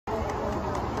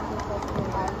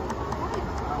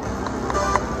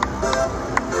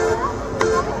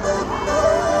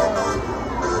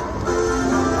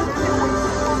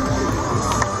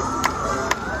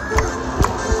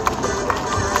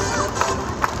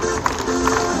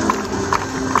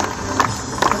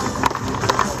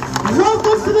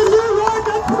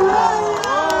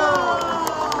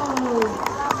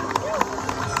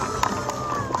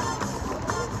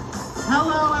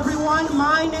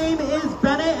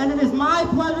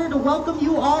welcome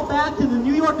you all back to the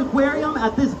New York Aquarium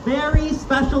at this very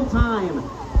special time.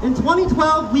 In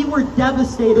 2012, we were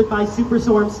devastated by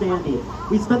Superstorm Sandy.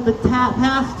 We spent the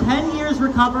past 10 years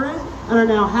recovering and are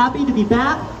now happy to be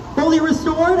back, fully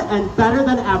restored and better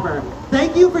than ever.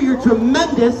 Thank you for your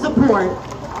tremendous support.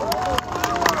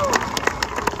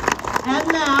 And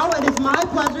now, it is my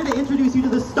pleasure to introduce you to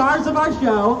the stars of our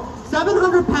show,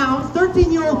 700-pound,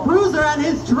 13-year-old Bruiser and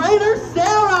his trainer,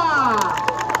 Sarah!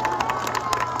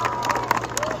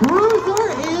 Bruiser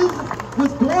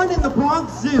was born in the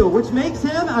Bronx Zoo, which makes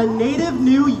him a native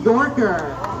New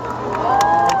Yorker.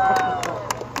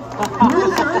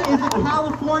 Bruiser is a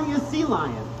California sea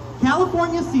lion.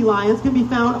 California sea lions can be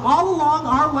found all along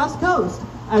our west coast,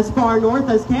 as far north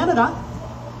as Canada,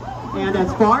 and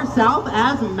as far south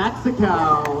as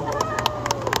Mexico.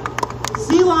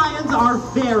 Sea lions are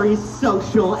very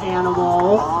social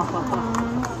animals.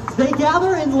 They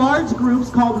gather in large groups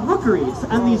called rookeries,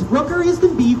 and these rookeries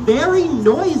can be very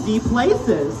noisy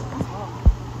places.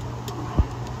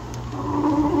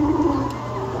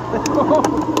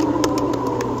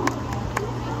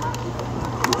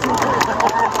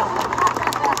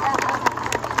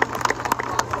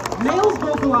 Males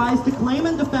vocalize to claim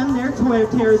and defend their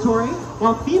territory,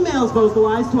 while females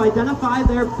vocalize to identify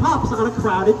their pups on a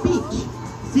crowded beach.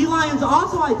 Sea lions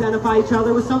also identify each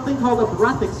other with something called a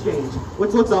breath exchange,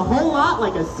 which looks a whole lot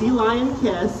like a sea lion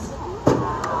kiss.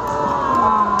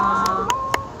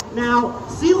 Now,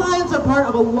 sea lions are part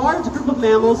of a large group of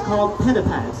mammals called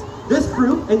pinnipeds. This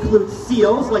group includes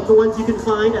seals, like the ones you can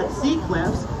find at sea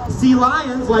cliffs, sea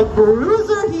lions like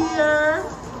Bruiser here,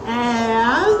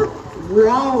 and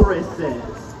walruses.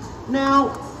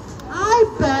 Now, I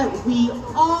bet we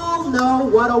all know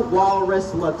what a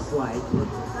walrus looks like.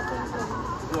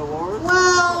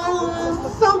 Well,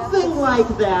 something like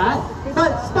that,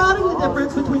 but spotting the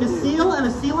difference between a seal and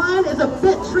a sea lion is a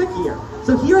bit trickier.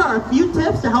 So here are a few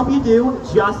tips to help you do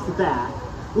just that.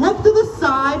 Look to the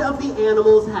side of the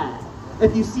animal's head.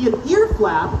 If you see an ear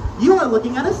flap, you are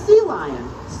looking at a sea lion.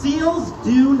 Seals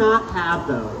do not have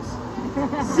those.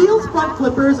 Seals' front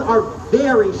flippers are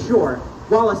very short,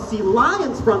 while a sea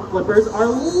lion's front flippers are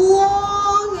long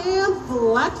and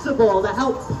flexible to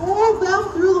help pull them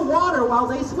through the water while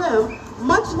they swim,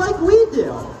 much like we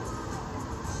do.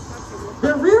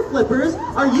 Their rear flippers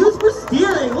are used for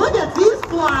steering. Look at these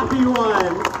floppy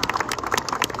ones.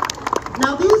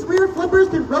 Now these rear flippers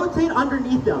can rotate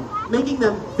underneath them, making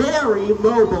them very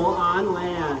mobile on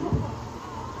land.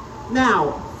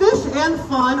 Now, fish and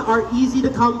fun are easy to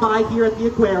come by here at the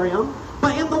aquarium,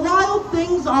 but in the wild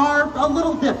things are a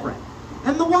little different.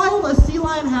 In the wild, a sea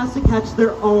lion has to catch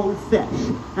their own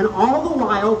fish, and all the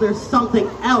while there's something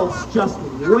else just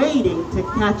waiting to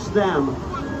catch them.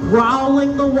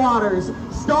 Prowling the waters,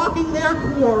 stalking their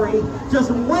quarry, just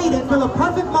waiting for the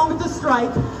perfect moment to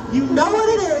strike. You know what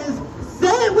it is,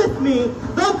 say it with me,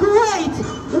 the great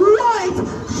white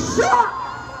shark!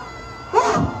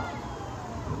 Oh.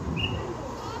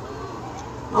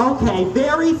 Okay,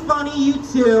 very funny, you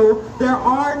two. There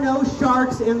are no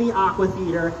sharks in the aqua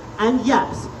theater. And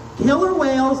yes, killer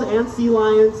whales and sea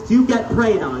lions do get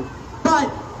preyed on. But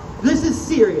this is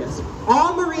serious.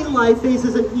 All marine life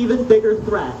faces an even bigger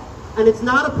threat. And it's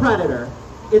not a predator,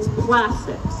 it's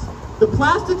plastics. The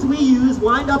plastics we use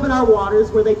wind up in our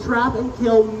waters where they trap and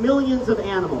kill millions of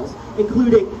animals,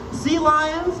 including sea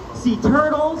lions, sea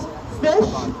turtles, fish,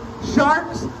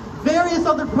 sharks, various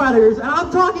other predators, and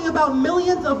I'm talking about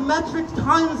millions of metric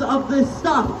tons of this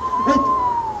stuff.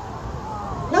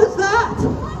 What is that?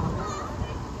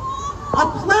 A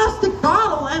plastic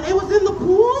bottle, and it was in the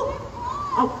pool?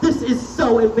 Oh, this is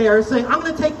so embarrassing. I'm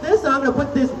gonna take this and I'm gonna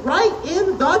put this right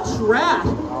in the trash.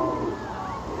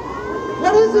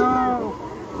 What is it?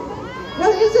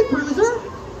 What is it, Bruiser?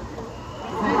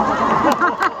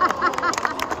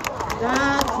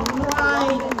 That's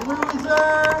right,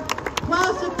 Bruiser.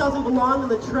 Plastic doesn't belong in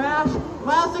the trash.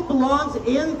 Plastic belongs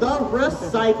in the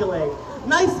recycling.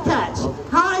 Nice catch.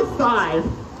 High five.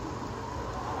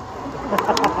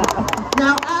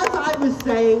 Now, as I was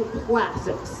saying,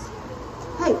 plastics.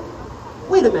 Hey,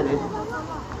 wait a minute.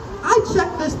 I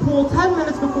checked this pool 10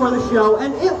 minutes before the show,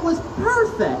 and it was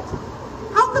perfect.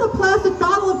 How could a plastic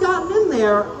bottle have gotten in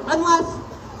there unless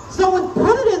someone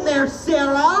put it in there,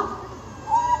 Sarah?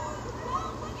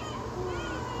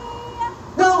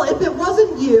 Well, if it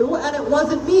wasn't you and it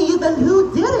wasn't me, then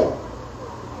who did it?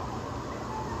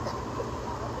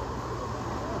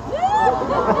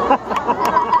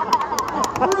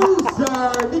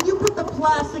 Bruiser, did you put the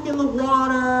plastic in the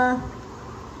water?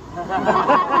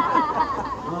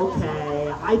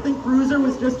 Okay, I think Bruiser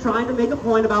was just trying to make a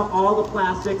point about all the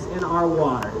plastics in our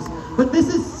waters. But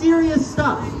this is serious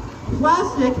stuff.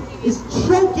 plastic is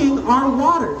choking our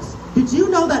waters. Did you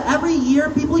know that every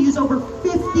year people use over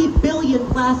 50 billion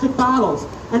plastic bottles,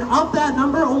 and of that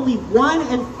number, only 1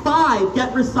 in 5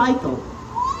 get recycled?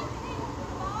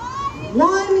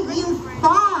 1 in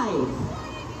 5!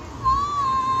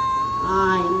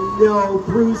 I know,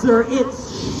 Bruiser,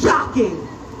 it's shocking!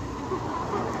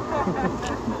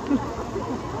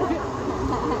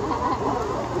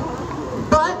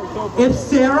 But if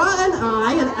Sarah and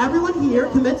I and everyone here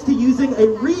commits to using a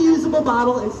reusable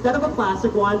bottle instead of a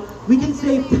plastic one, we can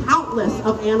save countless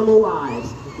of animal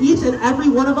lives. Each and every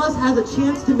one of us has a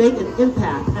chance to make an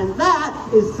impact, and that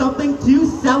is something to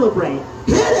celebrate.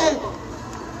 Hit it!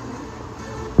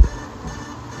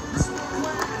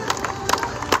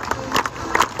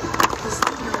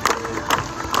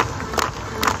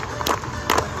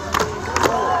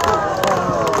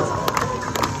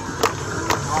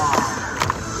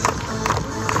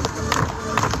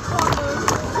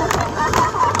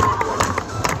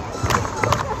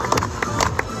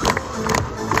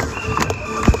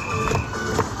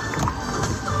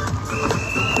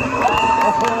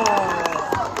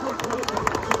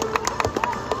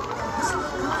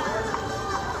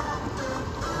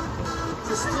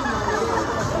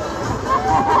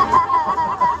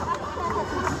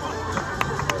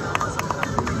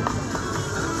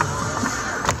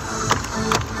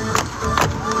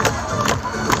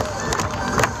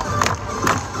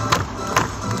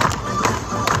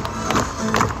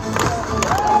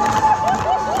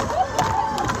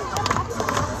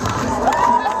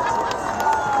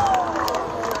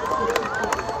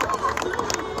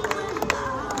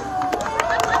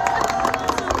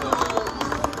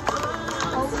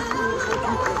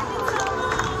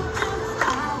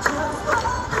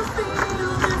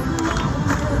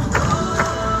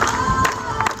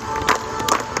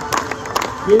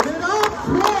 Give it up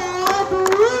for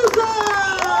Bruiser!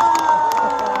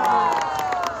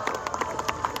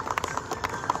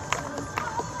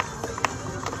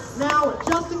 Now,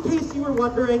 just in case you were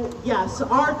wondering, yes,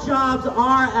 our jobs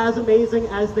are as amazing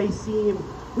as they seem.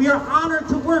 We are honored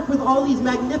to work with all these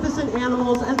magnificent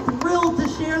animals and thrilled to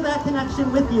share that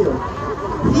connection with you.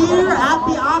 Here at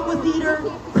the Aqua Theater,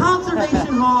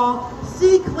 Conservation Hall,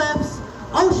 Sea Cliffs,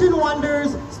 Ocean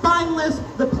Wonders, Spineless,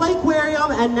 the Play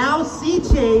Aquarium, and now Sea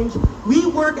Change, we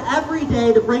work every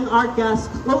day to bring our guests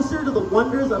closer to the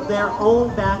wonders of their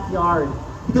own backyard.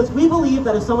 Because we believe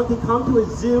that if someone can come to a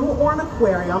zoo or an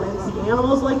aquarium and see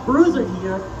animals like Bruiser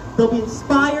here, they'll be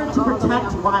inspired to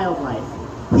protect wildlife.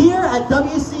 Here at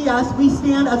WCS, we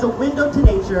stand as a window to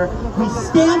nature, we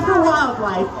stand for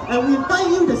wildlife, and we invite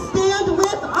you to stand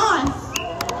with us!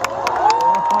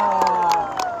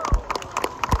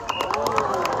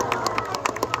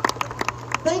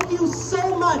 Thank you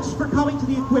so much for coming to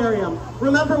the aquarium.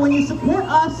 Remember, when you support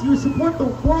us, you support the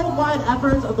worldwide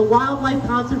efforts of the Wildlife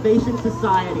Conservation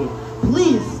Society.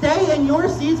 Please stay in your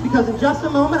seats because in just a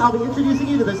moment I'll be introducing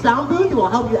you to the sound booth who will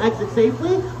help you exit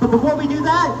safely. But before we do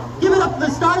that, give it up to the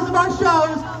stars of our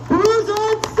shows, Bruiser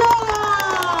and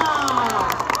Sarah!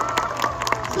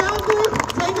 Sound booth,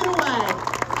 take it away.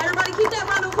 Everybody keep that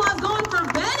round of applause going for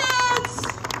Bennett!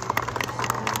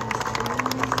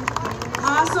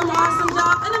 Awesome, awesome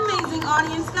job. An amazing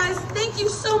audience. Guys, thank you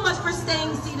so much for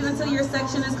staying seated until your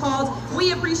section is called.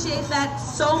 We appreciate that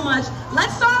so much.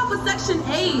 Let's start off with Section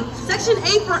A. Section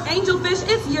A for Angelfish,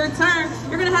 it's your turn.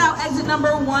 You're going to head out exit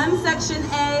number 1, Section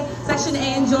A. Section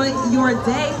A, enjoy your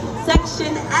day.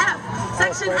 Section F.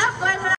 Section F, go ahead.